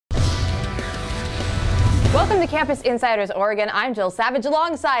Welcome to Campus Insiders Oregon. I'm Jill Savage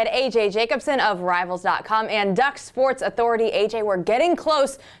alongside AJ Jacobson of Rivals.com and Ducks Sports Authority. AJ, we're getting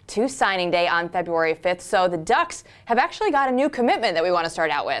close to signing day on February 5th, so the Ducks have actually got a new commitment that we want to start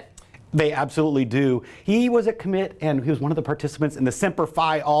out with. They absolutely do. He was a commit, and he was one of the participants in the Semper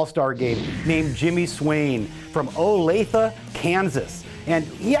Fi All-Star game, named Jimmy Swain from Olathe, Kansas. And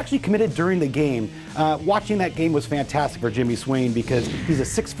he actually committed during the game. Watching that game was fantastic for Jimmy Swain because he's a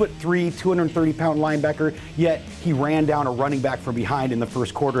 6'3", 230-pound linebacker, yet he ran down a running back from behind in the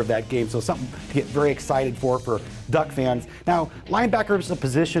first quarter of that game. So something to get very excited for Duck fans. Now, linebacker is a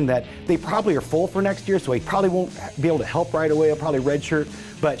position that they probably are full for next year, so he probably won't be able to help right away. He'll probably redshirt.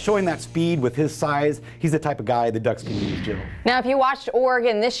 But showing that speed with his size, he's the type of guy the Ducks can use, Jill. Now, if you watched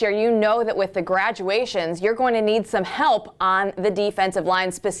Oregon this year, you know that with the graduations, you're going to need some help on the defensive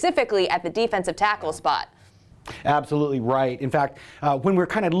line, specifically at the defensive tackle spot. Absolutely right. In fact, when we're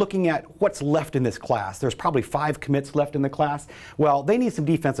kind of looking at what's left in this class, there's probably 5 commits left in the class. Well, they need some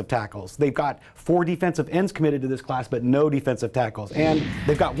defensive tackles. They've got 4 defensive ends committed to this class, but no defensive tackles. And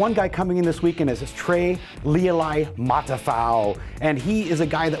they've got one guy coming in this weekend, is Trey Lealai-Matafau. And he is a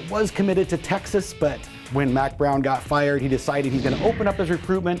guy that was committed to Texas, but when Mack Brown got fired, he decided he's going to open up his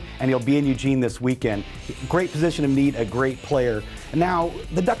recruitment, and he'll be in Eugene this weekend. Great position of need, a great player. And now,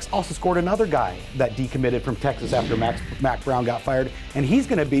 the Ducks also scored another guy that decommitted from Texas after Mack Brown got fired, and he's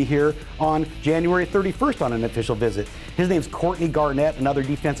going to be here on January 31st on an official visit. His name's Courtney Garnett, another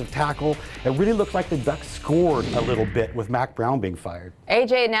defensive tackle. It really looks like the Ducks scored a little bit with Mack Brown being fired.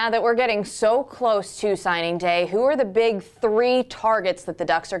 AJ, now that we're getting so close to signing day, who are the big 3 targets that the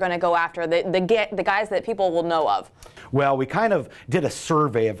Ducks are going to go after, the guys that people will know of? Well, we kind of did a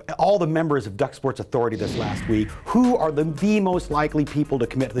survey of all the members of Duck Sports Authority this last week. Who are the most likely people to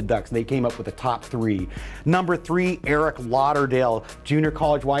commit to the Ducks? And they came up with the top 3. Number 3, Eric Lauderdale, junior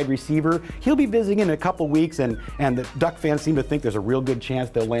college wide receiver. He'll be visiting in a couple weeks, and the Duck fans seem to think there's a real good chance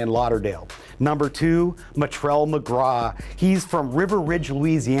they'll land Lauderdale. Number 2, Matrell McGraw. He's from River Ridge,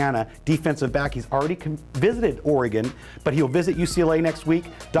 Louisiana, defensive back. He's already visited Oregon, but he'll visit UCLA next week.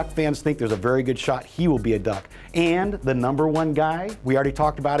 Duck fans think there's a very good shot he will be a Duck. And the number 1 guy, we already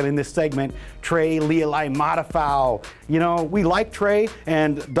talked about him in this segment, Trey Lealai-Matafau. You know, we like Trey,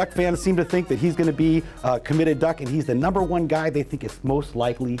 and Duck fans seem to think that he's going to be a committed Duck, and he's the number 1 guy they think is most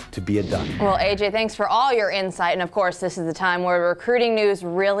likely to be a Duck. Well, AJ, thanks for all your insight, and of course, this is the time where recruiting news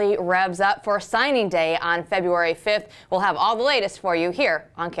really revs up for signing day on February 5th. We'll have all the latest for you here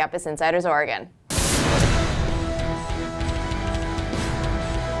on Campus Insiders Oregon.